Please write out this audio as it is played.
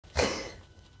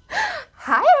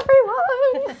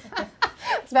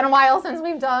It's been a while since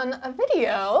we've done a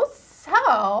video. So,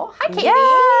 hi Katie.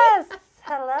 Yes.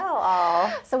 Hello all.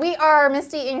 So we are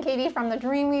Misty and Katie from the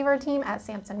Dreamweaver team at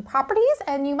Samson Properties,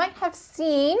 and you might have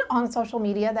seen on social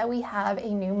media that we have a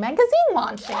new magazine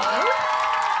launching.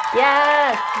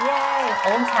 Yes.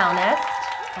 Yay. Old Townist.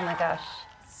 Oh my gosh.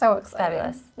 So exciting.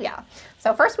 Fabulous. Yeah.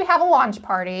 So first we have a launch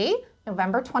party,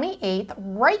 November 28th,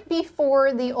 right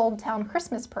before the Old Town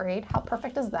Christmas Parade. How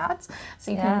perfect is that? So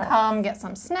you can come get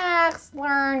some snacks,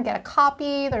 learn, get a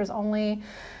copy.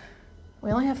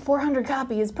 We only have 400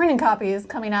 copies, printing copies,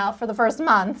 coming out for the first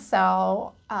month.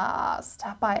 So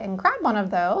stop by and grab one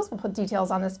of those. We'll put details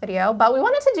on this video. But we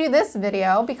wanted to do this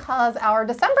video because our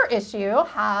December issue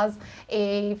has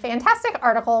a fantastic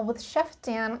article with Chef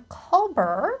Dan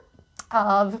Culber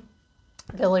of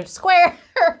Village Square,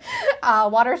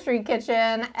 Water Street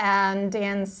Kitchen, and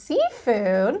Dan's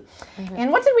Seafood.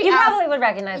 And what did we ask? You probably would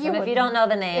recognize him if you don't know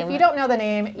the name. If you don't know the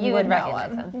name, you would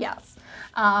recognize him. Yes.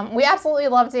 We absolutely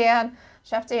love Dan,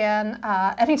 Chef Dan.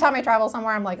 Anytime I travel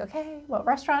somewhere, I'm like, okay, what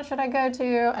restaurant should I go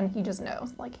to? And he just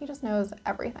knows. Like, he just knows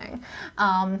everything.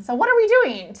 So what are we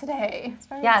doing today? It's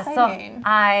very exciting. So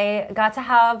I got to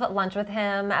have lunch with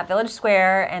him at Village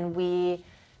Square, and we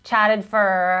chatted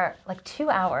for like 2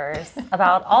 hours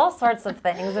about all sorts of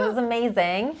things. It was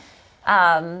amazing.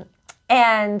 And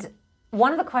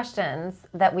one of the questions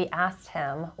that we asked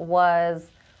him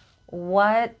was,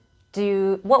 what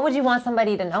would you want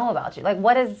somebody to know about you? Like,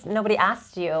 what has nobody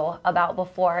asked you about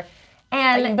before?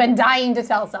 And you've been dying to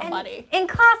tell somebody. In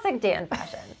classic Dan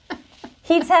fashion,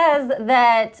 he says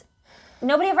that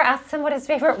nobody ever asks him what his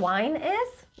favorite wine is,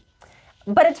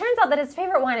 but it turns out that his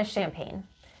favorite wine is champagne.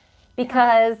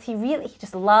 Because he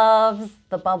just loves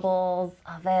the bubbles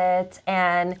of it,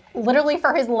 and literally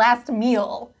for his last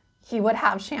meal, he would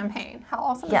have champagne. How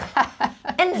awesome is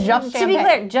that? And just to be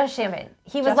clear, just champagne.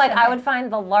 He was like, I would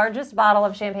find the largest bottle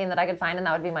of champagne that I could find, and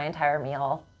that would be my entire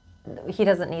meal. He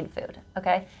doesn't need food,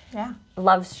 okay? Yeah.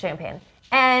 Loves champagne.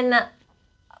 And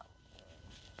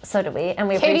so do we, and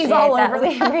we Katie's appreciate all that. over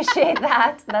We appreciate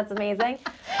that. That's amazing.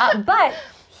 But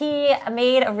he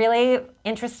made a really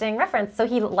interesting reference. So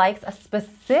he likes a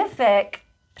specific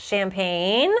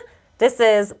champagne. This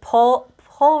is Pol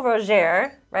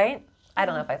Roger, right? I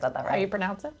don't know if I said that right. How you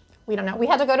pronounce it? We don't know. We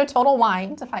had to go to Total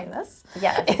Wine to find this.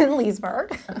 Yes. In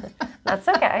Leesburg. That's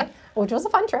okay. Which was a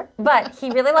fun trip. But he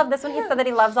really loved this one. He said that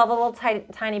he loves all the little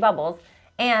tiny bubbles.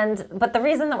 But the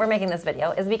reason that we're making this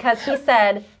video is because he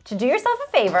said to do yourself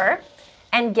a favor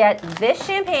and get this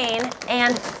champagne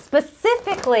and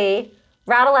specifically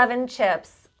Route 11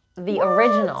 chips, the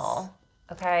original,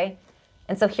 okay?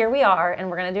 And so here we are, and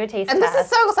we're gonna do a taste test. And this is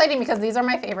so exciting because these are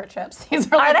my favorite chips.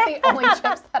 These are like the only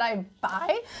chips that I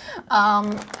buy,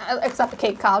 except the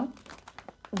Cape Cod.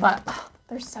 But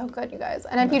they're so good, you guys.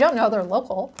 And if you don't know they're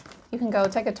local, you can go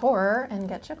take a tour and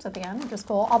get chips at the end, which is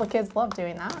cool. All the kids love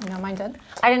doing that. I know mine did.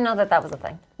 I didn't know that that was a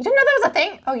thing. You didn't know that was a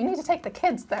thing? Oh, you need to take the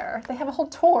kids there. They have a whole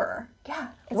tour. Yeah.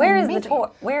 Where is the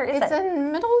tour? Where is it? It's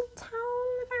in Middletown.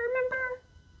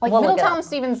 Like we'll Middletown,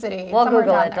 Stephen City. We'll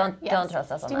Google it. Don't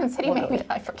trust us on Stephen that. City, We'll maybe.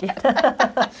 I forget.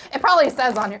 It probably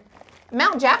says on your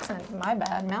Mount Jackson. My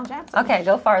bad, Mount Jackson. Okay,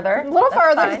 go farther. A little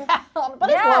farther down,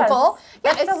 but it's local.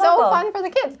 Yeah, it's so fun for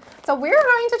the kids. So we're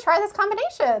going to try this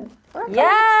combination. We're kind of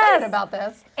excited about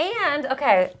this. And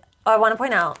okay, I want to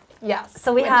point out. Yes.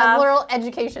 So we have a little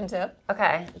education tip.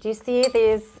 Okay. Do you see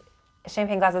these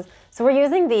champagne glasses? So we're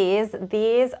using these.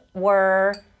 These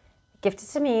were gifted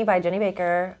to me by Jenny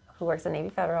Baker, who works at Navy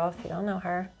Federal. If you don't know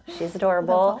her, she's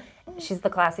adorable. She's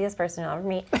the classiest person you'll ever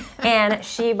meet. And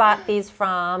she bought these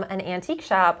from an antique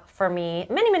shop for me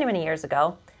many, many, many years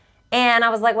ago. And I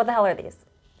was like, what the hell are these?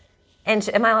 And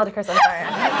am I allowed to curse? I'm sorry.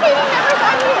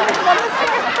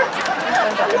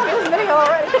 This video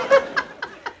already.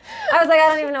 I was like, I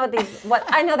don't even know what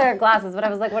I know they're glasses, but I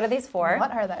was like, what are these for? What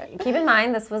are they? Keep in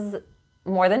mind, this was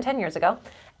more than 10 years ago.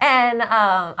 And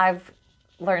I've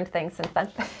learned things since then.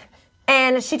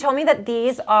 And she told me that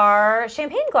these are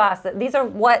champagne glasses. These are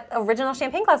what original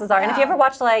champagne glasses are. Yeah. And if you ever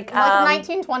watched like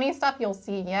 1920 stuff, you'll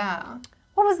see, yeah.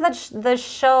 What was that the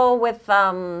show with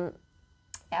Gatsby?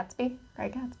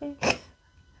 Great Gatsby?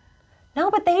 No,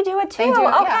 but they do it too. They do,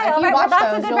 okay, yeah. If you watch that's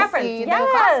those, a good you'll reference. see yes.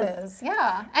 the glasses.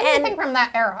 Yeah. Anything from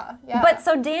that era. Yeah. But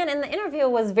so Dan in the interview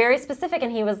was very specific,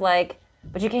 and he was like,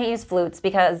 but you can't use flutes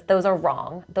because those are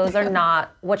wrong. Those are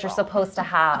not what you're supposed to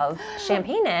have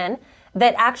champagne in.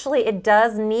 That actually it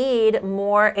does need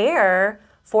more air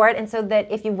for it. And so that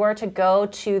if you were to go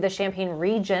to the Champagne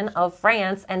region of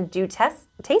France and do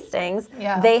tastings,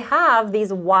 they have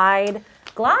these wide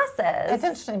glasses. It's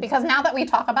interesting because now that we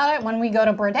talk about it, when we go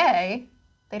to Bordeaux,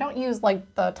 they don't use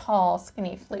like the tall,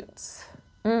 skinny flutes.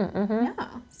 Yeah,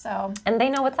 so. And they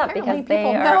know what's up Apparently because they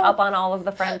people are know. up on all of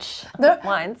the French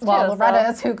wines too. Well, Loretta so.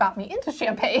 is who got me into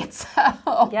champagne,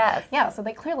 so. Yes. Yeah, so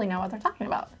they clearly know what they're talking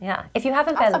about. Yeah. If you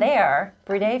haven't been there,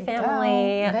 Boudet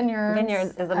Family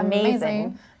Vineyards is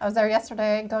amazing. I was there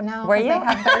yesterday. Go now. Were you? They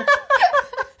have their,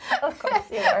 Of course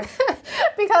you were.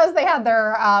 because they had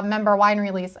their member wine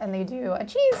release, and they do a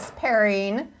cheese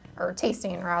pairing, or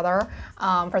tasting rather,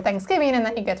 for Thanksgiving, and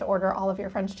then you get to order all of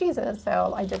your French cheeses.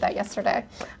 So I did that yesterday.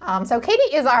 So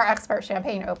Katie is our expert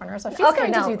champagne opener, so she's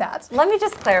going to do that. Let me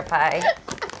just clarify.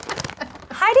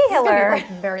 Heidi It's gonna be, Hiller. like,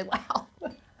 very loud.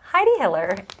 Heidi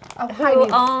Hiller, Oh, who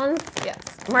Heidi's- owns Yes.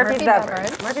 Murphy's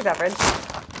Beverage. Murphy Beverage.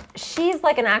 She's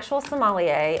like an actual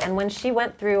sommelier, and when she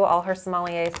went through all her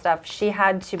sommelier stuff, she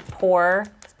had to pour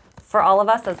for all of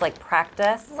us as like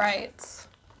practice. Right.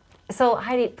 So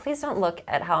Heidi, please don't look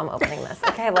at how I'm opening this.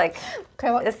 Okay, like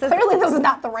Okay, well, this clearly this is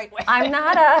not the right way. I'm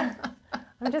not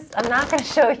going to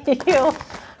show you.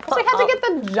 So I had to get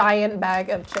the giant bag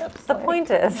of chips. The point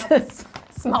is,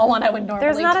 Small one I would normally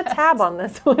there's not a get. tab on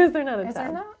this. Why is there not a Is tab?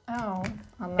 there not? Oh.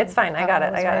 on the- It's fine. I got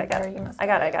it. was I got right it. I got there. it. You must I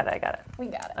got it. I have got it. I got it. We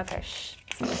got it. Okay, shh.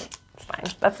 It's fine.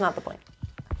 That's not the point.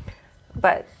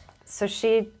 But so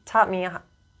she taught me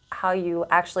how you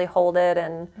actually hold it,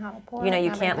 and How to pour you know it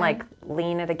you and can't like everything.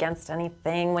 lean it against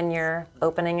anything when you're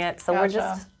opening it. So we're Gotcha.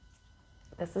 just.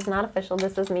 This is not official.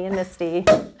 This is me and Misty.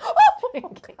 Oh,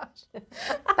 gosh.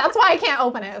 That's why I can't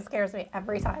open it. It scares me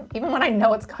every time, even when I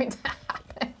know it's going to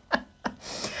happen.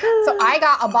 So I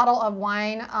got a bottle of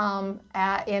wine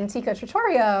at Antica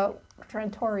Trattoria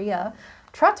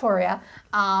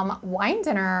wine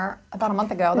dinner about a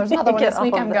month ago. There's another one Get this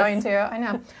week all I'm of going this. to. I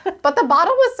know. But the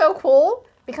bottle was so cool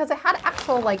because it had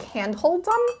actual like handholds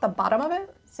on the bottom of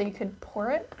it, so you could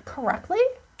pour it correctly.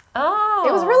 Oh,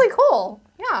 It was really cool.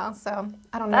 Yeah. So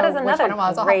I don't know That is which another one it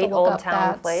was. I'll have great to look Old up Town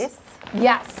that. place.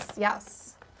 Yes.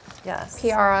 Yes. Yes.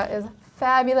 Kiara is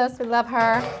fabulous. We love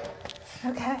her.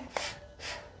 Okay.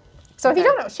 So if you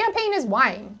don't know, champagne is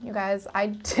wine, you guys.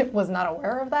 I was not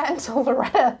aware of that until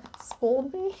Loretta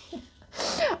schooled me.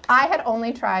 I had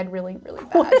only tried really, really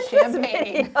bad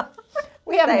champagne.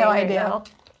 We have no idea.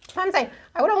 I'm saying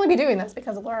I would only be doing this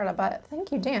because of Loretta, but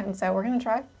thank you, Dan. So we're gonna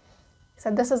try. He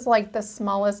said this is like the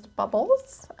smallest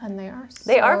bubbles, and they are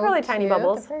so They are really tiny cute.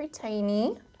 bubbles. They're very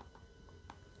tiny.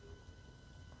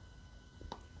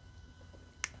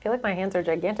 I feel like my hands are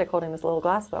gigantic holding this little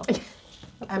glass though.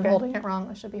 I'm holding it wrong.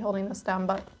 I should be holding this down,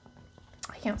 but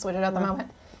I can't switch it at the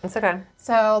moment. It's okay.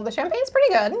 So the champagne's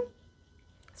pretty good.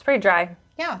 It's pretty dry.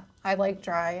 Yeah, I like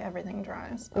dry. Everything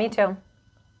dries. Me too.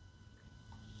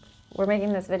 We're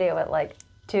making this video at like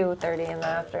 2:30 in the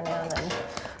afternoon, and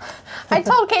I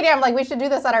told Katie, I'm like, we should do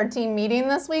this at our team meeting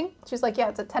this week. She's like, yeah,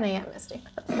 it's at 10 a.m., Misty.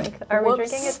 I was like, are we whoops.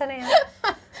 drinking at 10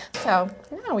 a.m.? So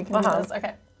now we can Uh-huh. do this.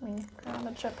 Okay, let me grab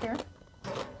a chip here.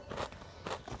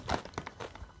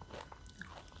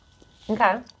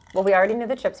 Okay. Well, we already knew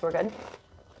the chips were good.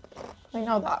 We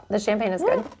know that. The champagne is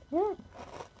good.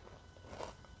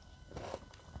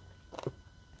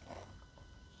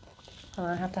 Oh,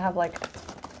 I have to have like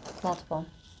multiple.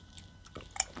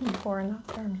 Pour enough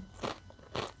there.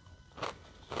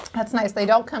 That's nice. They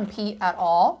don't compete at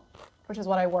all, which is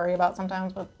what I worry about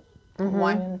sometimes with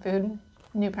wine and food,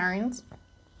 new pairings.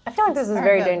 I feel like this is very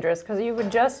very good. dangerous because you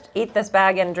would just eat this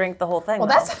bag and drink the whole thing. Well,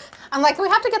 though. that's, I'm like, we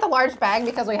have to get the large bag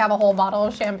because we have a whole bottle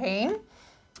of champagne.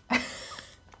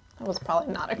 That was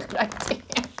probably not a good idea.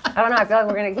 I don't know. I feel like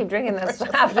we're gonna keep drinking this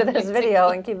after this video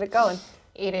and keep it going.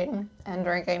 Eating and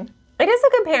drinking. It is a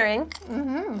good pairing.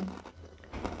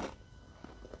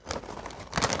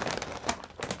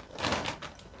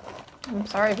 I'm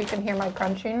sorry if you can hear my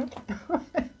crunching.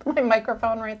 My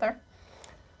microphone right there.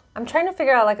 I'm trying to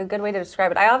figure out like a good way to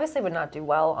describe it. I obviously would not do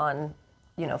well on,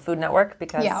 Food Network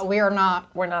because Yeah, we are not.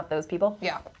 we're not those people.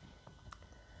 Yeah.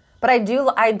 But I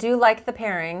do like the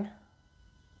pairing.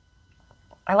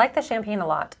 I like the champagne a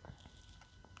lot.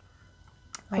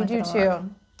 I like do it a too. lot.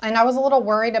 And I was a little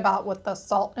worried about with the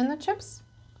salt in the chips,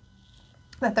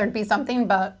 that there'd be something,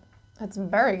 but it's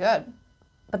very good.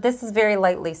 But this is very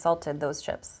lightly salted, those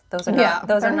chips. Those are Yeah, not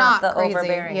those they're are not not the crazy,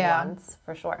 overbearing yeah. ones,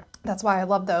 for sure. That's why I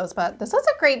love those. But this is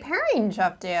a great pairing,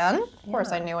 Chef Dan. Of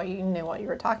course, I knew what you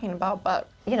were talking about, but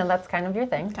That's kind of your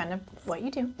thing. kind of what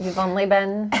you do. You've only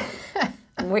been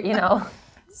rocking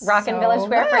So Village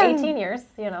Square for good. 18 years,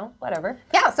 whatever.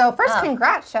 Yeah, so first,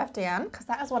 congrats, Chef Dan, because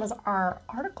that is what our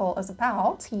article is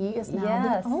about. He is now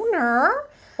Yes. the owner.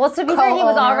 Well, to be fair, he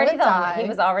was Co-owner already with the owner. Di. He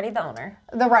was already the owner.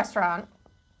 The restaurant.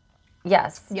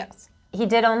 Yes. Yes. He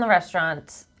did own the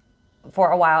restaurant for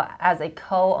a while as a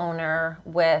co-owner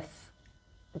with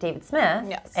David Smith.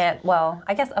 Yes. And well,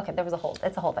 I guess okay, it's a whole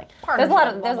thing.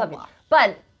 Partnership, There's a lot,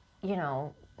 but you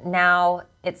know, now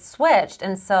it's switched,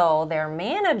 and so their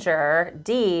manager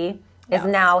D is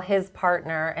now his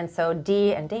partner, and so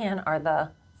D and Dan are the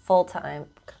full-time,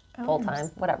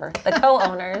 whatever, the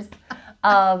co-owners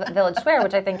of Village Square,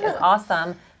 which I think is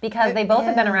awesome because they both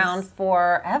have been around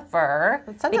forever.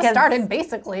 Since it started,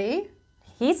 basically.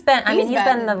 He's been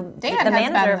the Dan has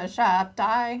manager. been the shop.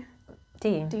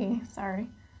 D, sorry.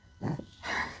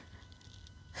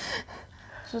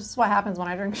 It's just what happens when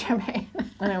I drink champagne.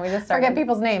 I know, we just started. Forget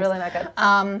people's names. It's really not good.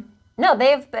 No,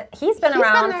 he's been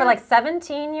around for like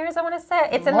 17 years, I want to say.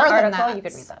 It's in the article. You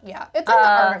could read that. Yeah, it's in the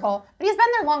article. But he's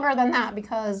been there longer than that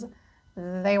because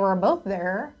they were both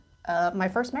there my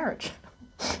first marriage.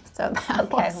 So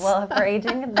that was... well, if we're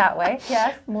aging that way,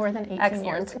 yes. More than 18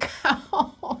 years ago.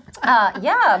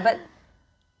 Yeah, but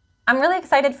I'm really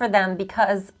excited for them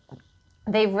because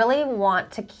they really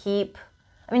want to keep...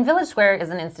 I mean, Village Square is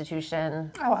an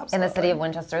institution in the city of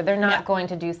Winchester. They're not going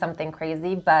to do something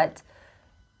crazy, but,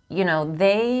 you know,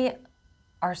 they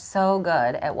are so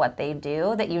good at what they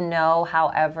do that, you know,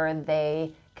 however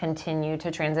they continue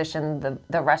to transition,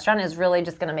 the restaurant is really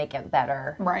just going to make it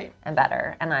better and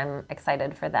better. And I'm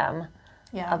excited for them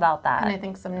about that. And I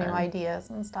think some new ideas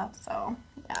and stuff, so,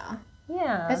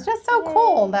 yeah. It's just so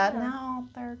cool that now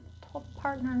they're total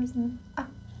partners and...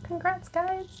 Congrats,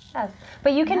 guys. Yes.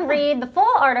 But you can read the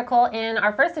full article in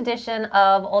our first edition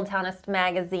of Old Townist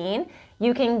magazine.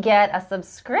 You can get a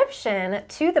subscription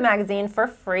to the magazine for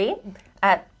free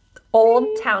at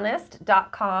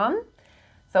oldtownist.com.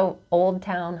 So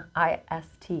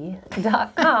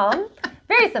oldtownist.com.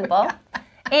 Very simple.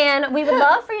 And we would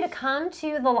love for you to come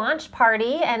to the launch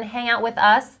party and hang out with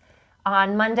us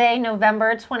on Monday,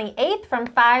 November 28th from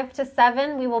 5 to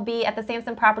 7. We will be at the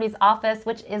Samson Properties office,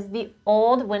 which is the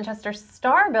old Winchester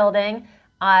Star building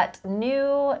at 2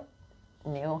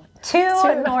 North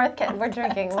Kent. We're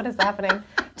drinking. What is happening?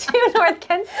 2 North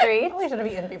Kent Street. We should have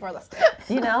eaten before this.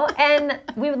 You know, and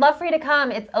we would love for you to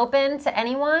come. It's open to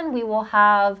anyone. We will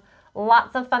have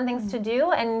lots of fun things to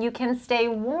do, and you can stay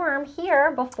warm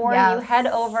here before you head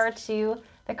over to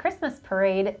the Christmas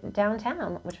parade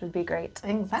downtown, which would be great.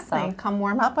 Exactly. So. Come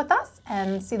warm up with us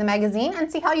and see the magazine and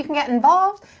see how you can get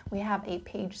involved. We have a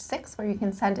page 6 where you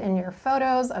can send in your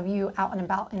photos of you out and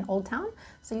about in Old Town,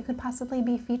 so you could possibly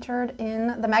be featured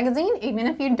in the magazine, even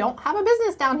if you don't have a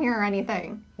business down here or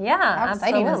anything. Yeah, how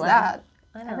exciting is that?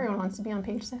 I know. Everyone wants to be on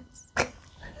page 6.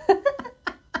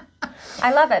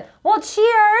 I love it. Well,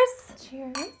 cheers.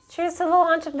 Cheers. Cheers to the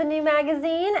launch of the new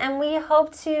magazine, and we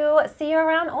hope to see you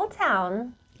around Old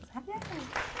Town.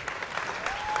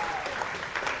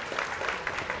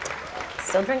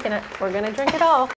 Still drinking it. We're going to drink it all.